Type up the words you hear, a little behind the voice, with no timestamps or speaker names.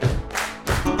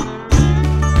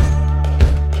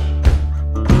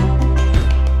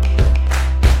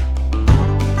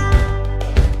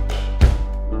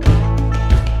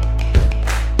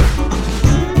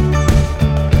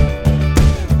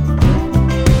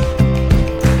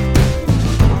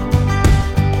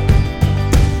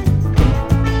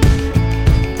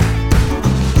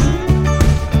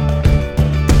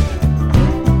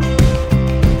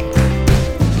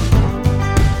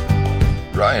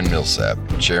Millsap,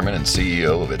 Chairman and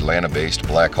CEO of Atlanta-based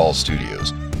Blackhall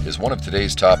Studios, is one of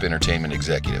today's top entertainment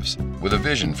executives, with a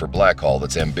vision for Blackhall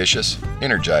that's ambitious,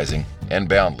 energizing, and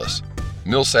boundless.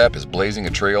 Millsap is blazing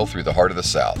a trail through the heart of the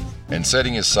South and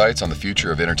setting his sights on the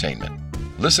future of entertainment.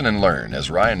 Listen and learn as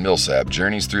Ryan Millsap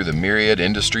journeys through the myriad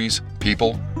industries,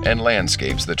 people, and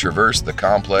landscapes that traverse the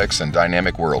complex and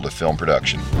dynamic world of film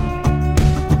production.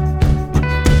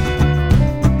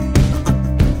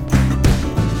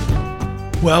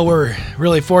 Well, we're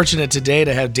really fortunate today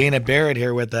to have Dana Barrett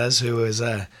here with us, who is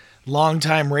a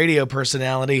longtime radio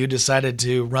personality who decided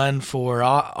to run for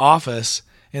office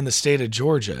in the state of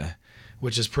Georgia,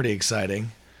 which is pretty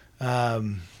exciting. I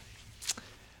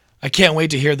can't wait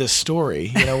to hear this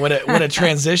story. You know, what a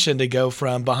transition to go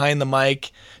from behind the mic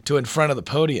to in front of the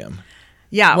podium.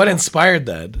 Yeah. What inspired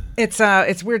that?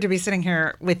 It's weird to be sitting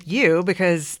here with you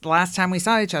because the last time we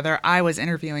saw each other, I was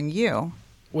interviewing you.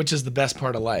 Which is the best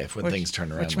part of life when things turn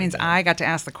around. Which means I got to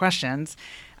ask the questions,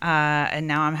 and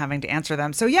now I'm having to answer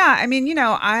them. So yeah, I mean, you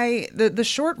know, the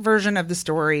short version of the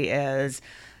story is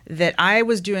that I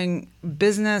was doing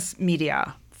business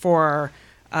media for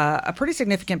a pretty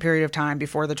significant period of time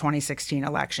before the 2016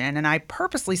 election. And I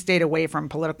purposely stayed away from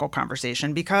political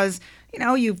conversation because, you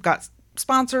know, you've got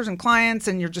sponsors and clients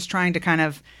and you're just trying to kind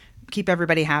of keep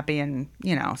everybody happy. And,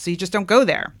 you know, so you just don't go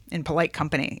there in polite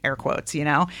company, air quotes, you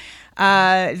know.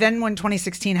 Then when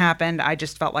 2016 happened, I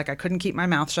just felt like I couldn't keep my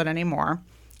mouth shut anymore.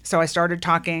 So I started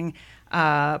talking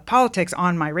politics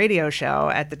on my radio show.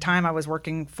 At the time, I was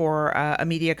working for a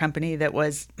media company that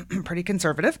was pretty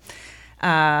conservative.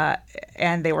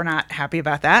 And they were not happy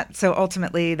about that. So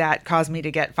ultimately that caused me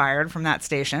to get fired from that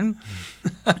station,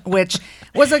 which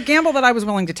was a gamble that I was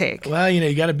willing to take. Well, you know,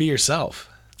 you got to be yourself.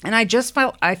 And I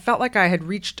felt like I had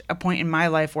reached a point in my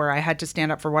life where I had to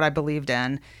stand up for what I believed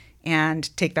in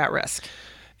and take that risk.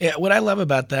 Yeah, what I love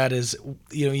about that is,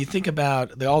 you know, you think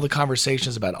about all the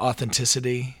conversations about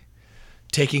authenticity,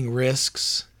 taking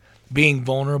risks, being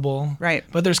vulnerable. Right.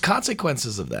 But there's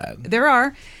consequences of that. There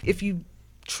are. If you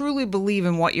truly believe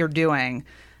in what you're doing,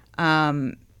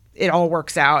 it all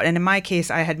works out. And in my case,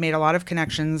 I had made a lot of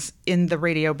connections in the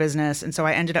radio business. And so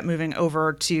I ended up moving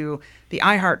over to the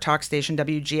iHeart talk station,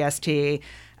 WGST,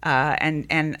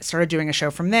 and started doing a show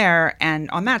from there.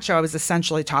 And on that show, I was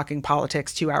essentially talking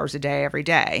politics 2 hours a day, every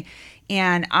day.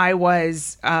 And I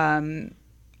was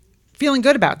feeling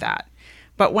good about that.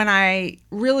 But when I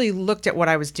really looked at what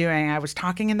I was doing, I was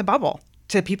talking in the bubble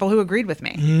to people who agreed with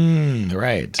me.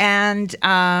 Right. And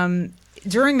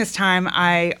during this time,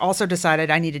 I also decided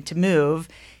I needed to move.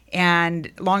 And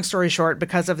long story short,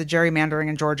 because of the gerrymandering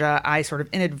in Georgia, I sort of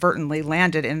inadvertently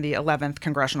landed in the 11th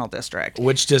Congressional District.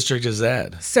 Which district is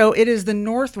that? So it is the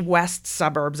northwest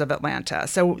suburbs of Atlanta.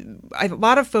 So a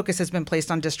lot of focus has been placed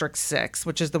on District 6,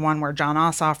 which is the one where John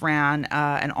Ossoff ran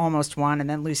and almost won, and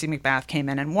then Lucy McBath came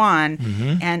in and won.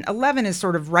 Mm-hmm. And 11 is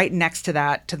sort of right next to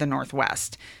that to the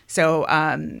northwest. So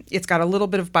it's got a little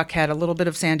bit of Buckhead, a little bit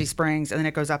of Sandy Springs, and then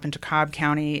it goes up into Cobb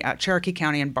County, Cherokee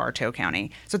County, and Bartow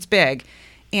County. So it's big.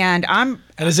 And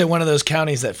is it one of those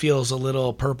counties that feels a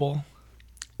little purple?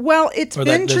 Well, it's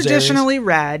been traditionally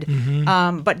red,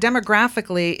 mm-hmm. But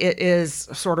demographically, it is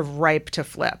sort of ripe to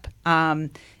flip.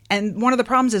 And one of the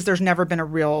problems is there's never been a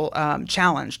real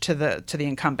challenge to the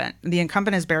incumbent. The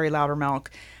incumbent is Barry Loudermilk.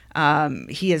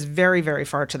 He is very, very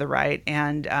far to the right,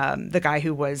 and the guy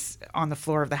who was on the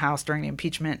floor of the House during the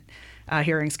impeachment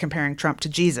hearings comparing Trump to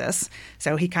Jesus.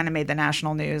 So he kind of made the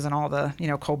national news and all the, you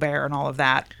know, Colbert and all of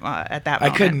that at that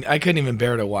moment. I couldn't even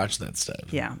bear to watch that stuff.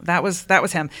 Yeah, that was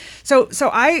him. So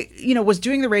I, you know, was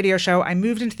doing the radio show. I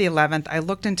moved into the 11th. I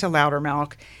looked into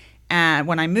Loudermilk and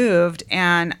when I moved,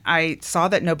 and I saw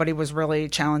that nobody was really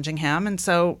challenging him. And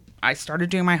so I started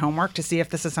doing my homework to see if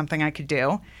this is something I could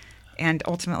do, and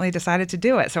ultimately decided to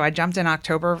do it. So I jumped in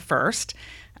October 1st.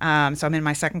 So I'm in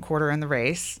my second quarter in the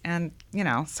race, and, you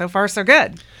know, so far so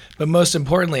good. But most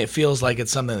importantly, it feels like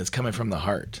it's something that's coming from the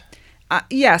heart.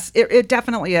 Yes, it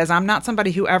definitely is. I'm not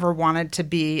somebody who ever wanted to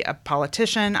be a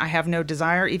politician. I have no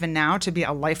desire, even now, to be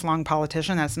a lifelong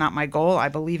politician. That's not my goal. I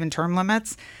believe in term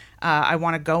limits. I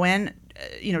want to go in,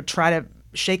 you know, try to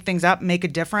shake things up, make a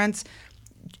difference,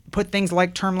 put things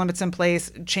like term limits in place,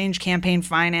 change campaign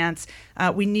finance.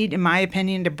 We need, in my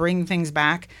opinion, to bring things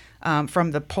back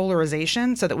from the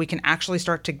polarization so that we can actually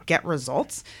start to get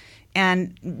results.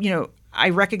 And, you know, I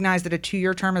recognize that a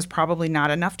 2-year term is probably not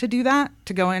enough to do that,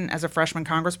 to go in as a freshman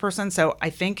congressperson. So I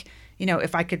think, you know,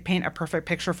 if I could paint a perfect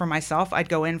picture for myself, I'd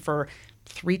go in for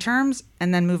 3 terms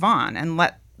and then move on and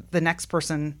let the next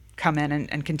person come in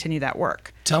and continue that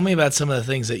work. Tell me about some of the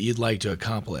things that you'd like to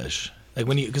accomplish. Like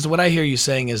because what I hear you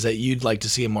saying is that you'd like to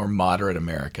see a more moderate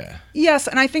America. Yes,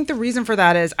 and I think the reason for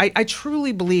that is I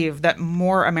truly believe that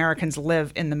more Americans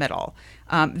live in the middle.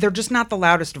 They're just not the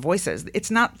loudest voices.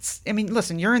 It's not, I mean,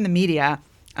 listen, you're in the media.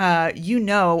 You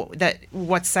know that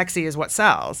what's sexy is what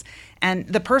sells. And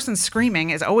the person screaming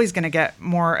is always going to get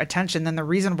more attention than the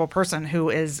reasonable person who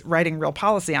is writing real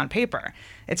policy on paper.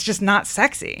 It's just not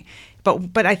sexy.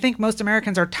 But I think most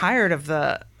Americans are tired of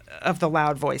the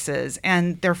loud voices,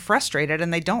 and they're frustrated,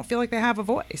 and they don't feel like they have a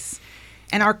voice.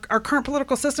 And our current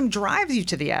political system drives you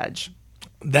to the edge.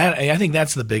 I think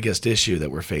that's the biggest issue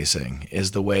that we're facing, is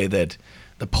the way that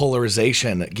the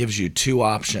polarization gives you two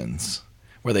options,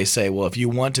 where they say, well, if you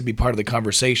want to be part of the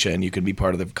conversation, you can be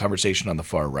part of the conversation on the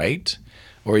far right,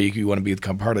 or you want to be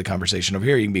part of the conversation over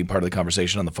here, you can be part of the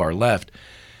conversation on the far left.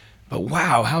 But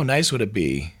wow, how nice would it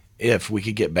be if we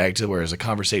could get back to where there's a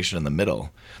conversation in the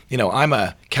middle? You know, I'm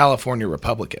a California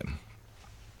Republican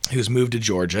who's moved to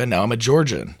Georgia. Now I'm a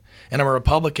Georgian, and I'm a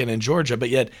Republican in Georgia. But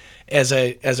yet, as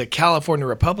a California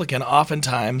Republican,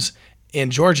 oftentimes in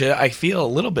Georgia, I feel a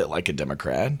little bit like a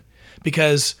Democrat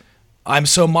because I'm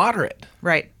so moderate.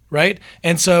 Right?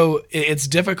 And so it's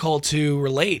difficult to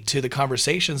relate to the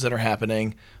conversations that are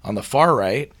happening on the far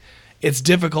right. It's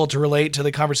difficult to relate to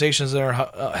the conversations that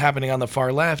are happening on the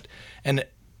far left. And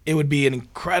it would be an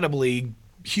incredibly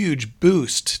huge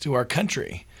boost to our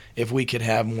country if we could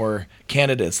have more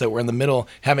candidates that were in the middle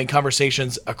having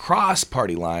conversations across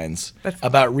party lines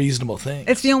about reasonable things.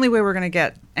 It's the only way we're going to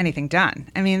get anything done.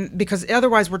 I mean, because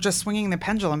otherwise we're just swinging the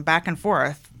pendulum back and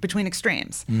forth between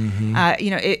extremes. Mm-hmm.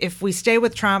 If we stay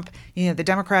with Trump, the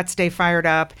Democrats stay fired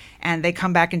up and they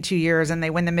come back in 2 years and they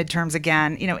win the midterms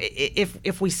again.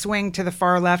 If we swing to the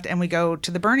far left and we go to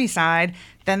the Bernie side,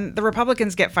 then the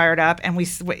Republicans get fired up and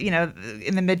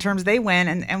in the midterms they win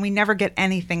and we never get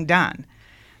anything done.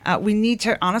 We need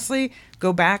to honestly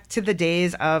go back to the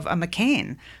days of a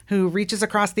McCain who reaches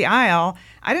across the aisle.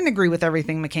 I didn't agree with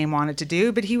everything McCain wanted to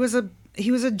do, but he was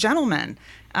a gentleman.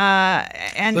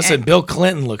 Listen, Bill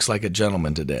Clinton looks like a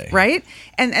gentleman today, right?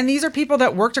 And these are people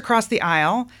that worked across the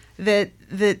aisle that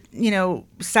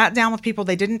sat down with people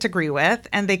they didn't agree with,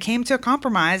 and they came to a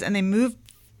compromise and they moved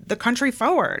the country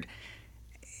forward.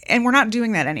 And we're not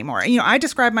doing that anymore. I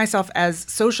describe myself as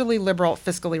socially liberal,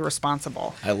 fiscally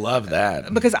responsible. I love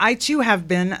that. Because I, too, have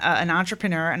been an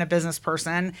entrepreneur and a business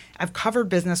person. I've covered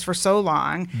business for so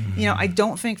long. Mm-hmm. I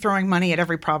don't think throwing money at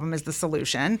every problem is the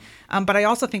solution. But I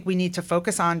also think we need to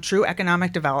focus on true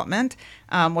economic development,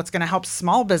 what's going to help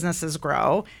small businesses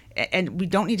grow. And we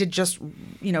don't need to just,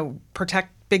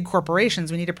 protect big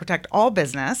corporations. We need to protect all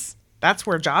business. That's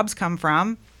where jobs come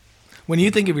from. When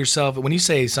you think of yourself, when you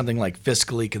say something like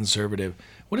fiscally conservative,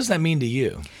 what does that mean to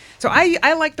you? So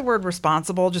I like the word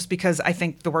responsible just because I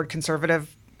think the word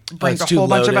conservative brings a whole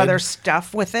bunch of other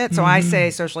stuff with it. So I say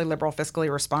socially liberal,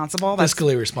 fiscally responsible.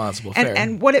 Fiscally responsible, fair.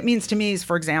 And what it means to me is,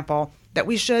 for example, that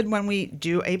we should, when we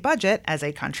do a budget as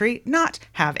a country, not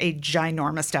have a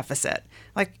ginormous deficit.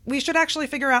 Like, we should actually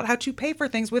figure out how to pay for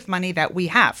things with money that we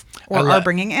have or are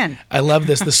bringing in. I love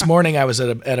this. This morning I was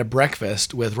at a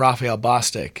breakfast with Raphael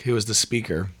Bostic, who is the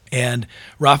speaker. And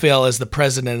Raphael is the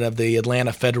president of the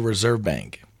Atlanta Federal Reserve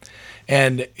Bank.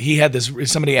 And he had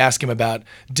somebody asked him about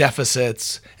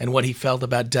deficits and what he felt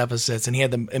about deficits. And he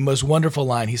had the most wonderful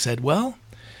line. He said, well,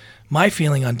 my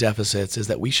feeling on deficits is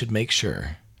that we should make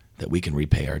sure that we can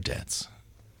repay our debts.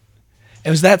 It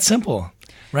was that simple,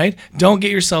 right? Don't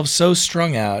get yourself so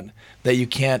strung out that you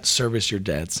can't service your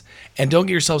debts. And don't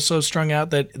get yourself so strung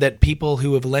out that people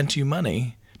who have lent you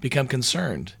money become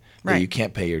concerned that you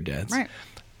can't pay your debts. Right.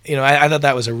 I thought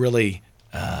that was a really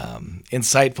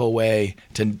insightful way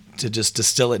to just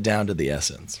distill it down to the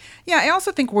essence. Yeah, I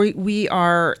also think we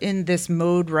are in this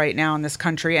mode right now in this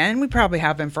country, and we probably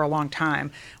have been for a long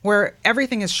time, where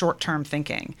everything is short-term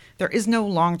thinking. There is no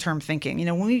long-term thinking.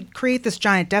 When we create this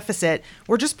giant deficit,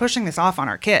 we're just pushing this off on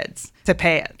our kids to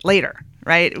pay it later,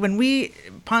 right? When we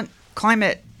punt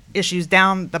climate issues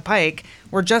down the pike,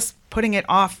 we're just putting it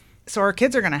off so our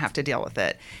kids are going to have to deal with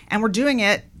it. And we're doing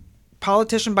it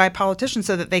politician by politician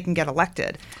so that they can get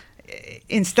elected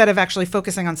instead of actually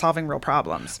focusing on solving real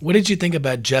problems. What did you think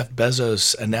about Jeff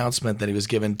Bezos' announcement that he was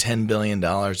given $10 billion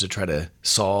to try to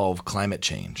solve climate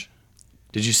change?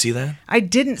 Did you see that? I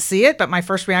didn't see it, but my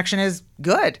first reaction is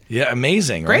good. Yeah,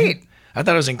 amazing, Great. Right? I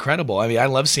thought it was incredible. I mean, I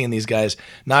love seeing these guys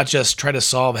not just try to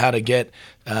solve how to get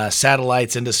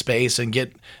satellites into space and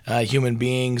get human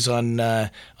beings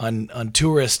on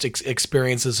tourist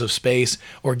experiences of space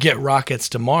or get rockets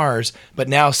to Mars, but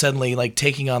now suddenly like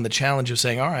taking on the challenge of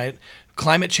saying, all right,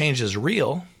 climate change is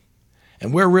real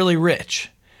and we're really rich.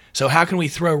 So how can we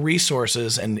throw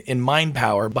resources and mind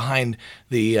power behind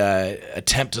the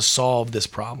attempt to solve this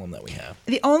problem that we have?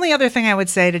 The only other thing I would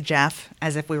say to Jeff,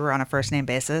 as if we were on a first name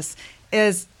basis,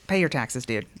 is pay your taxes,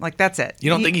 dude. Like, that's it. You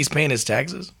don't think he's paying his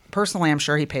taxes? Personally, I'm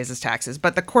sure he pays his taxes.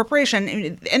 But the corporation,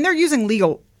 and they're using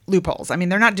legal loopholes. I mean,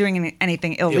 they're not doing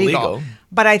anything illegal.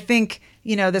 But I think,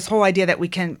 this whole idea that we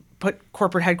can put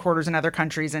corporate headquarters in other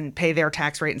countries and pay their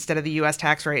tax rate instead of the U.S.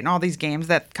 tax rate and all these games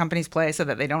that companies play so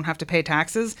that they don't have to pay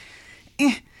taxes,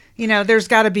 there's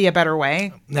got to be a better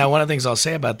way. Now, one of the things I'll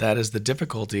say about that is the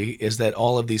difficulty is that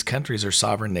all of these countries are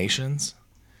sovereign nations.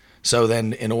 So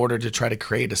then in order to try to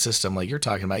create a system like you're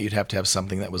talking about, you'd have to have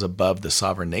something that was above the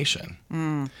sovereign nation,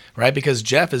 right? Because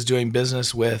Jeff is doing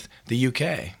business with the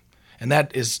UK. And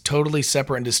that is totally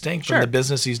separate and distinct from the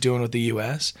business he's doing with the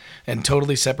U.S. and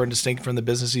totally separate and distinct from the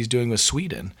business he's doing with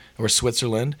Sweden or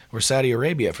Switzerland or Saudi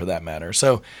Arabia, for that matter.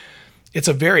 So it's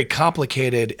a very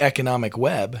complicated economic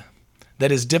web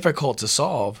that is difficult to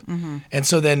solve. And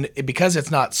so then because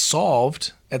it's not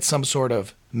solved at some sort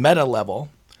of meta level,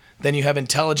 then you have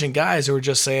intelligent guys who are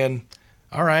just saying,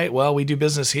 all right, well, we do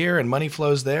business here and money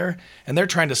flows there, and they're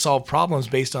trying to solve problems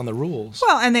based on the rules.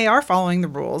 Well, and they are following the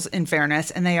rules, in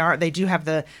fairness, and they do have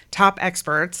the top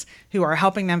experts who are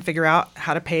helping them figure out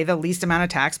how to pay the least amount of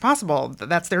tax possible.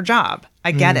 That's their job.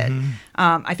 I get it.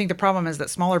 I think the problem is that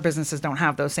smaller businesses don't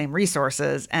have those same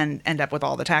resources and end up with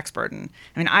all the tax burden.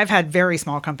 I mean, I've had very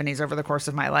small companies over the course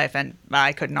of my life, and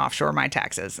I couldn't offshore my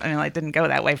taxes. I mean, it didn't go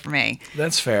that way for me.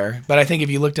 That's fair. But I think if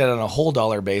you looked at it on a whole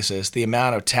dollar basis, the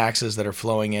amount of taxes that are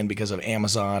flowing in because of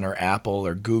Amazon or Apple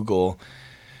or Google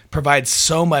provides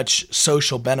so much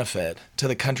social benefit to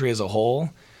the country as a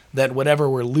whole that whatever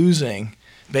we're losing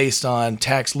based on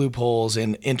tax loopholes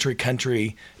and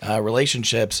intra-country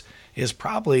relationships is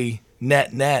probably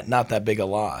net not that big a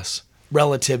loss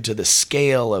relative to the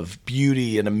scale of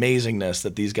beauty and amazingness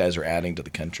that these guys are adding to the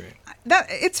country.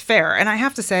 It's fair. And I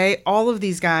have to say, all of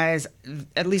these guys,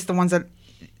 at least the ones that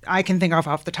I can think of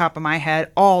off the top of my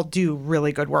head, all do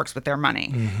really good works with their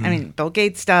money. I mean, Bill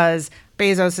Gates does,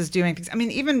 Bezos is doing things. I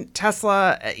mean, even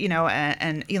Tesla,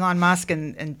 and Elon Musk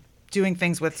and doing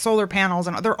things with solar panels,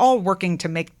 and they're all working to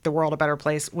make the world a better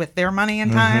place with their money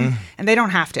and time, and they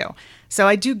don't have to. So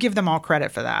I do give them all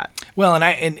credit for that. Well, and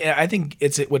I think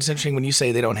what's interesting when you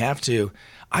say they don't have to.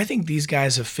 I think these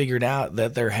guys have figured out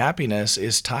that their happiness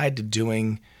is tied to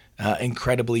doing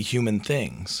incredibly human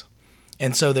things,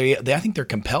 and so I think they're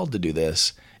compelled to do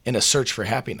this in a search for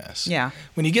happiness. Yeah.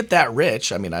 When you get that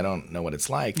rich, I mean, I don't know what it's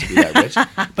like to be that rich,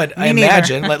 but I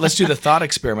imagine, let's do the thought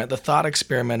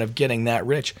experiment of getting that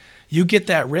rich. You get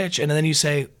that rich, and then you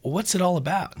say, well, what's it all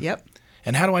about? Yep.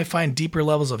 And how do I find deeper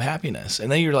levels of happiness?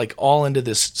 And then you're like all into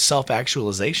this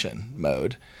self-actualization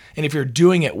mode. And if you're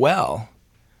doing it well,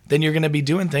 then you're going to be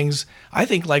doing things, I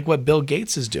think, like what Bill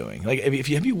Gates is doing. Like,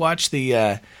 have you watched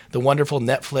the wonderful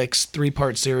Netflix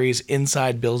 3-part series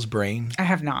Inside Bill's Brain? I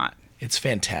have not. It's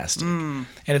fantastic. And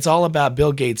it's all about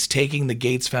Bill Gates taking the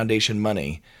Gates Foundation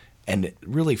money and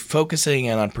really focusing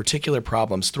in on particular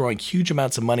problems, throwing huge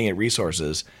amounts of money at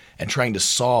resources and trying to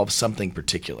solve something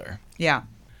particular. Yeah.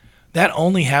 That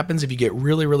only happens if you get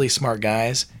really, really smart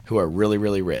guys who are really,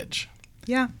 really rich.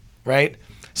 Yeah. Right?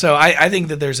 So I think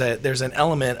that there's an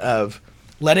element of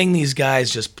letting these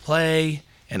guys just play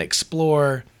and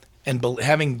explore and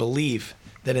having belief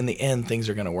that in the end things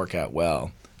are going to work out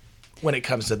well when it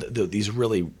comes to these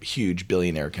really huge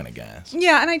billionaire kind of guys.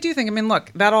 Yeah, and I do think,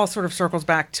 look, that all sort of circles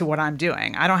back to what I'm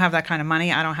doing. I don't have that kind of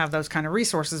money. I don't have those kind of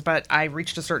resources, but I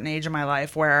reached a certain age in my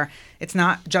life where it's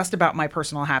not just about my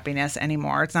personal happiness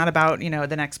anymore. It's not about,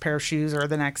 the next pair of shoes or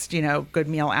the next, good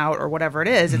meal out or whatever it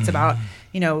is. It's about,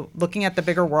 looking at the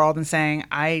bigger world and saying,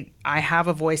 I have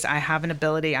a voice, I have an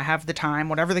ability, I have the time,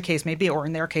 whatever the case may be, or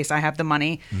in their case, I have the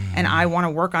money, and I want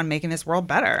to work on making this world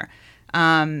better.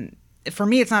 For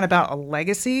me, it's not about a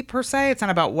legacy per se. It's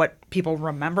not about what people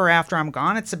remember after I'm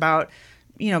gone. It's about,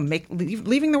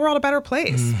 leaving the world a better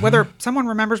place, whether someone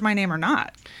remembers my name or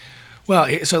not.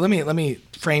 Well, so let me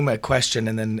frame a question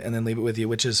and then leave it with you,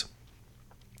 which is,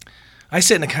 I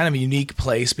sit in a kind of unique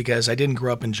place because I didn't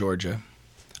grow up in Georgia.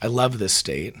 I love this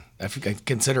state. I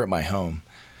consider it my home.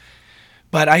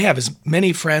 But I have as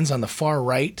many friends on the far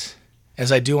right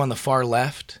as I do on the far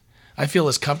left. I feel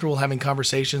as comfortable having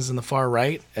conversations in the far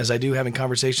right as I do having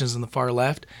conversations in the far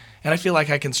left. And I feel like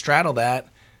I can straddle that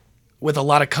with a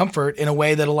lot of comfort in a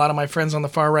way that a lot of my friends on the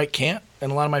far right can't,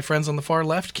 and a lot of my friends on the far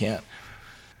left can't.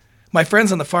 My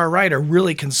friends on the far right are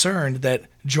really concerned that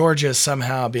Georgia is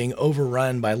somehow being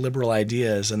overrun by liberal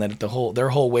ideas and that their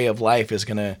whole way of life is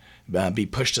going to be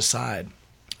pushed aside.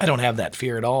 I don't have that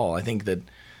fear at all. I think that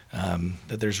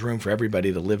that there's room for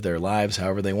everybody to live their lives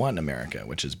however they want in America,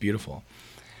 which is beautiful.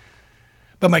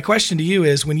 But my question to you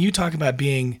is, when you talk about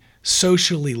being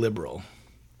socially liberal,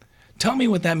 tell me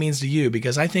what that means to you,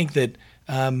 because I think that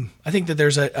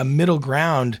there's a middle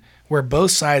ground where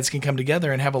both sides can come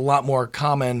together and have a lot more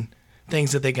common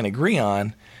things that they can agree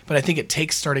on. But I think it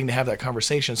takes starting to have that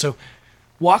conversation. So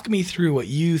walk me through what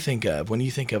you think of when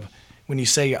you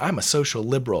say I'm a social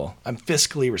liberal, I'm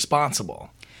fiscally responsible.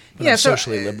 But I'm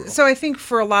socially liberal. So I think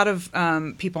for a lot of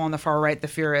people on the far right, the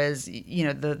fear is,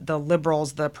 the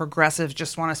liberals, the progressives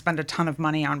just want to spend a ton of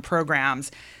money on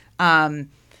programs.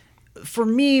 For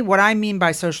me, what I mean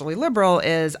by socially liberal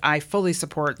is I fully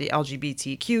support the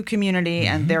LGBTQ community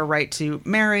and their right to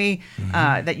marry,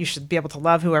 that you should be able to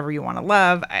love whoever you want to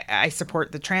love. I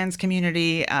support the trans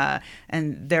community and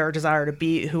their desire to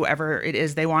be whoever it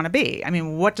is they want to be. I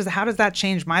mean, how does that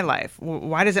change my life?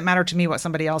 Why does it matter to me what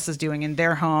somebody else is doing in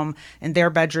their home, in their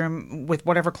bedroom, with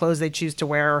whatever clothes they choose to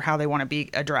wear or how they want to be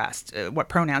addressed, what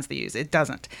pronouns they use? It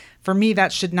doesn't. For me,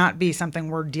 that should not be something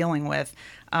we're dealing with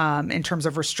in terms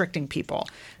of restricting people.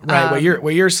 Right.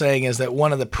 What you're saying is that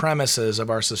one of the premises of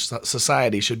our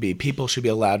society should be people should be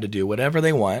allowed to do whatever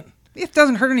they want. It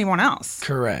doesn't hurt anyone else.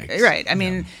 Correct. Right. I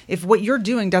mean, if what you're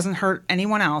doing doesn't hurt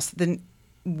anyone else, then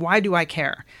why do I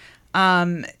care?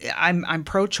 I'm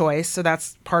pro-choice, so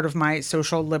that's part of my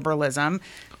social liberalism.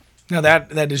 Now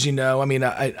that as you know, I mean,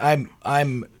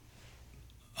 I'm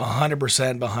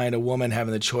 100% behind a woman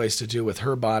having the choice to do with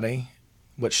her body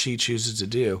what she chooses to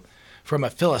do. From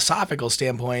a philosophical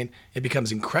standpoint, it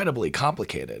becomes incredibly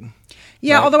complicated.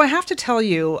 Yeah, right? Although I have to tell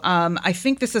you, I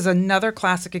think this is another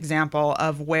classic example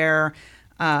of where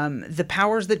the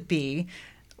powers that be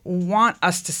want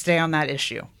us to stay on that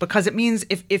issue. Because it means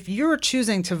if you're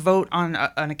choosing to vote on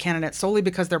a candidate solely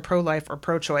because they're pro-life or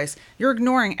pro-choice, you're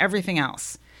ignoring everything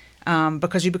else.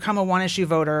 Because you become a one-issue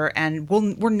voter, and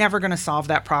we're never going to solve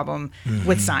that problem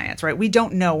with science, right? We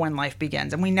don't know when life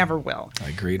begins, and we never will. I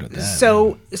agreed with that.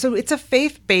 So it's a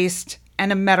faith-based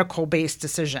and a medical-based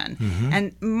decision.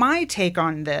 And my take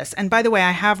on this, and by the way, I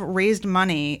have raised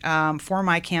money for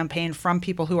my campaign from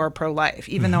people who are pro-life,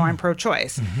 even though I'm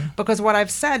pro-choice, because what I've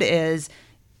said is,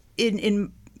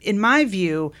 in my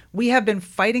view, we have been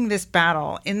fighting this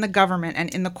battle in the government and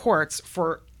in the courts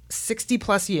for 60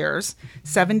 plus years,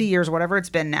 70 years, whatever it's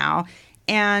been now,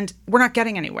 and we're not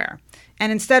getting anywhere.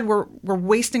 And instead we're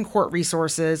wasting court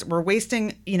resources, we're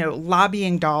wasting,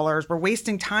 lobbying dollars, we're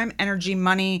wasting time, energy,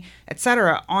 money,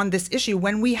 etc. on this issue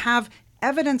when we have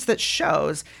evidence that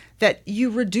shows that you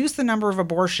reduce the number of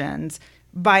abortions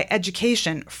by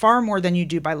education far more than you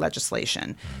do by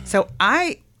legislation. So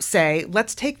I say,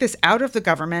 let's take this out of the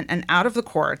government and out of the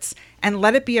courts and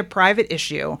let it be a private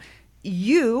issue.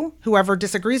 You, whoever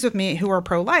disagrees with me, who are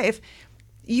pro-life,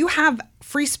 you have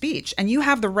free speech and you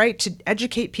have the right to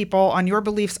educate people on your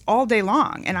beliefs all day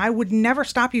long. And I would never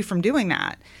stop you from doing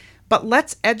that. But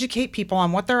let's educate people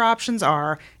on what their options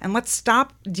are, and let's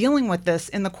stop dealing with this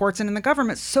in the courts and in the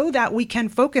government so that we can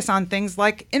focus on things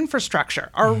like infrastructure.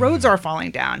 Our roads are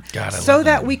falling down. So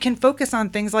that we can focus on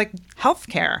things like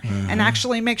healthcare and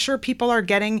actually make sure people are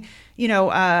getting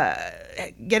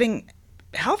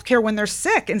healthcare when they're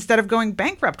sick instead of going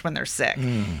bankrupt when they're sick.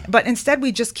 But instead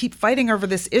we just keep fighting over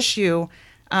this issue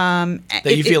that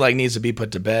you feel like needs to be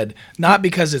put to bed, not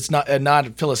because it's not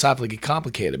philosophically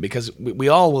complicated, because we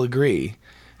all will agree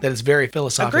that it's very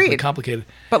philosophically complicated.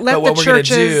 But let the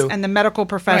churches and the medical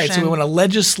profession. Right, so we want to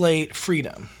legislate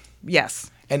freedom.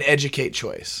 Yes. And educate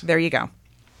choice. There you go.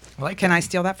 Can I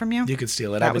steal that from you? You could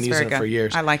steal it. I've been using it for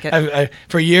years. I like it.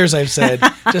 For years I've said,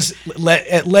 just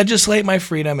legislate my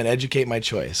freedom and educate my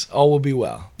choice. All will be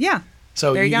well. Yeah.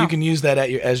 So you can use that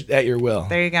at your will.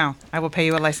 There you go. I will pay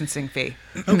you a licensing fee.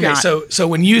 Okay, so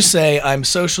when you say I'm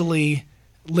socially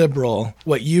liberal,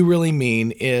 what you really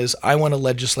mean is I want to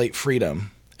legislate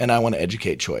freedom and I want to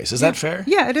educate choice. Is that fair?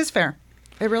 Yeah, it is fair.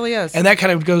 It really is. And that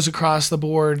kind of goes across the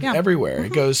board everywhere.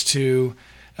 It goes to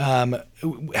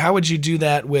how would you do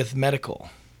that with medical?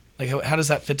 Like, how does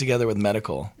that fit together with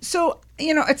medical? So,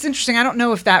 it's interesting. I don't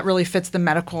know if that really fits the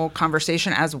medical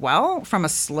conversation as well from a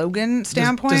slogan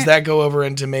standpoint. Does that go over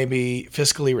into maybe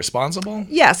fiscally responsible?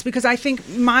 Yes, because I think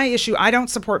my issue, I don't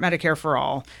support Medicare for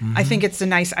all. I think it's a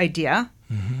nice idea.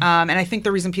 And I think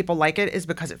the reason people like it is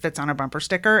because it fits on a bumper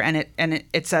sticker and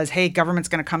it says, hey, government's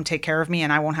going to come take care of me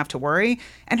and I won't have to worry.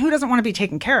 And who doesn't want to be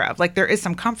taken care of? Like, there is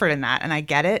some comfort in that, and I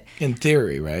get it. In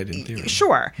theory, right? In theory.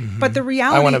 Sure. But the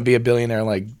reality... I want to be a billionaire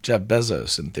like Jeff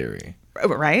Bezos, in theory.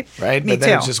 Right? Right? Me But then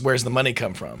too. it's just, where's the money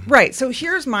come from? Right. So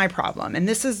here's my problem, and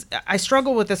I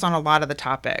struggle with this on a lot of the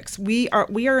topics. We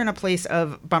are in a place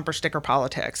of bumper sticker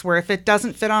politics, where if it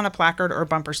doesn't fit on a placard or a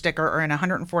bumper sticker or in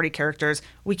 140 characters,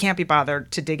 we can't be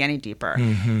bothered to dig any deeper.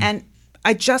 Mm-hmm. And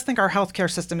I just think our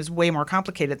healthcare system is way more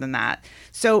complicated than that.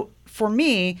 So for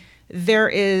me,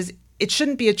 it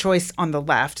shouldn't be a choice on the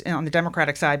left and on the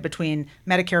Democratic side between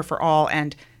Medicare for all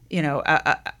and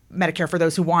Medicare for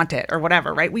those who want it or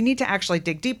whatever, right? We need to actually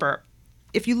dig deeper.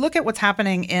 If you look at what's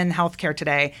happening in healthcare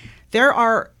today, there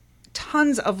are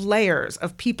tons of layers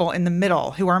of people in the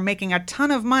middle who are making a ton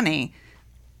of money.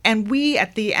 And we,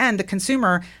 at the end, the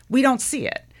consumer, we don't see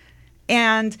it.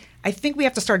 And I think we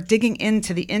have to start digging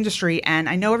into the industry. And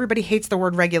I know everybody hates the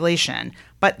word regulation,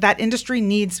 but that industry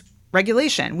needs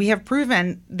regulation. We have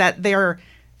proven that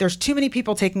there's too many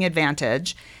people taking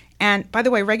advantage. And by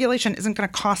the way, regulation isn't going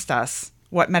to cost us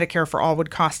what Medicare for all would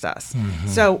cost us. Mm-hmm.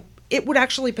 So it would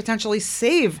actually potentially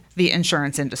save the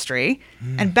insurance industry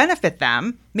and benefit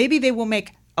them. Maybe they will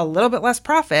make a little bit less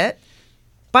profit,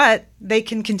 but they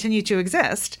can continue to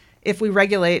exist if we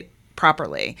regulate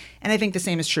properly. And I think the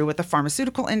same is true with the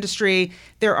pharmaceutical industry.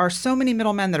 There are so many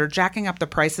middlemen that are jacking up the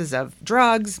prices of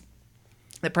drugs,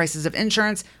 the prices of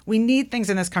insurance. We need things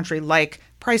in this country like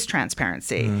price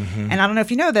transparency. Mm-hmm. And I don't know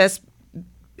if you know this,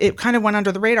 it kind of went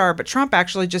under the radar, but Trump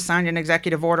actually just signed an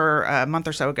executive order a month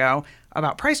or so ago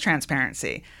about price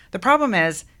transparency. The problem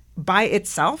is, by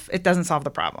itself, it doesn't solve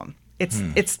the problem.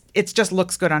 It's just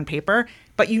looks good on paper,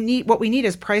 but what we need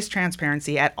is price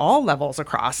transparency at all levels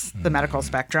across the medical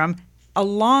spectrum,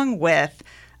 along with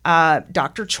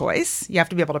doctor choice. You have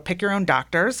to be able to pick your own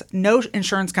doctors. No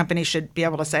insurance company should be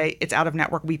able to say it's out of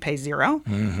network, we pay zero.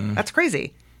 Mm-hmm. That's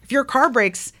crazy. If your car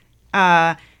breaks,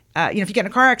 if you get in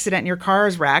a car accident and your car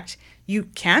is wrecked, you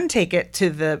can take it to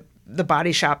the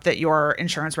body shop that your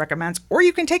insurance recommends, or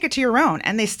you can take it to your own,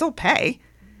 and they still pay.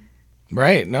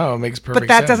 Right. No, it makes perfect sense.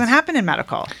 But that doesn't happen in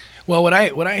medical. Well, what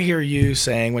I hear you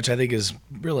saying, which I think is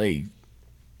really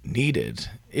needed,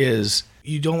 is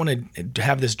you don't want to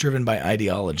have this driven by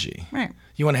ideology. Right.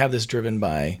 You want to have this driven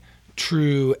by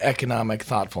true economic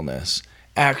thoughtfulness,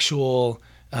 actual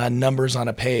numbers on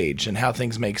a page and how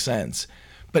things make sense,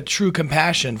 but true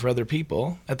compassion for other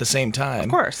people at the same time.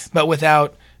 Of course. But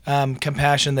without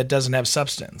compassion that doesn't have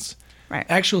substance. Right.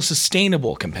 Actual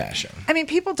sustainable compassion. I mean,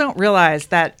 people don't realize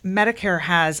that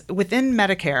within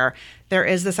Medicare, there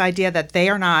is this idea that they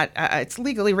are not, it's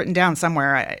legally written down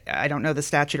somewhere, I don't know the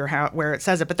statute or where it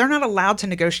says it, but they're not allowed to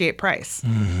negotiate price.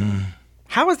 Mm-hmm.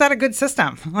 How is that a good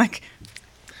system?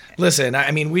 Listen,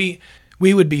 I mean, we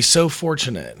would be so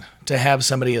fortunate to have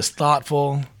somebody as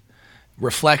thoughtful,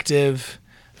 reflective,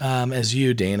 as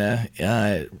you, Dana,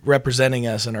 representing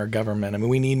us in our government. I mean,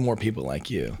 we need more people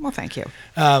like you. Well, thank you.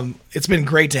 It's been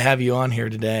great to have you on here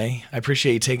today. I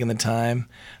appreciate you taking the time.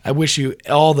 I wish you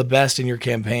all the best in your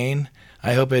campaign.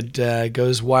 I hope it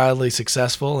goes wildly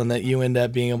successful and that you end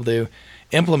up being able to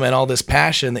implement all this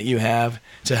passion that you have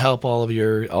to help all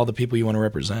the people you want to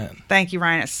represent. Thank you,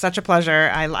 Ryan. It's such a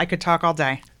pleasure. I could talk all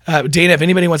day. Dana, if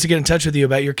anybody wants to get in touch with you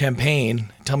about your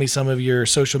campaign, tell me some of your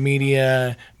social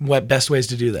media, what best ways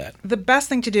to do that. The best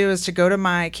thing to do is to go to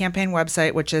my campaign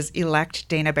website, which is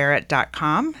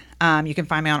electdanabarrett.com. You can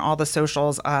find me on all the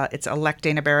socials. It's Elect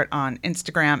Dana Barrett on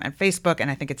Instagram and Facebook, and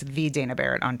I think it's The Dana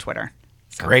Barrett on Twitter.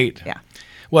 So, great. Yeah.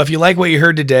 Well, if you like what you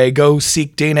heard today, go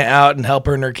seek Dana out and help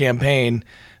her in her campaign.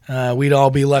 We'd all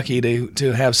be lucky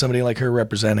to have somebody like her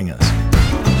representing us.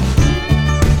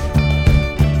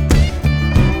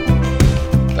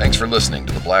 Thanks for listening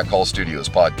to the Blackhall Studios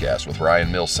podcast with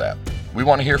Ryan Millsap. We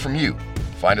want to hear from you.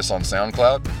 Find us on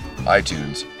SoundCloud,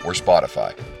 iTunes, or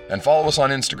Spotify. And follow us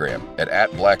on Instagram at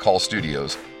 @Blackhall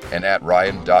Studios and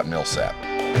 @Ryan.Millsap.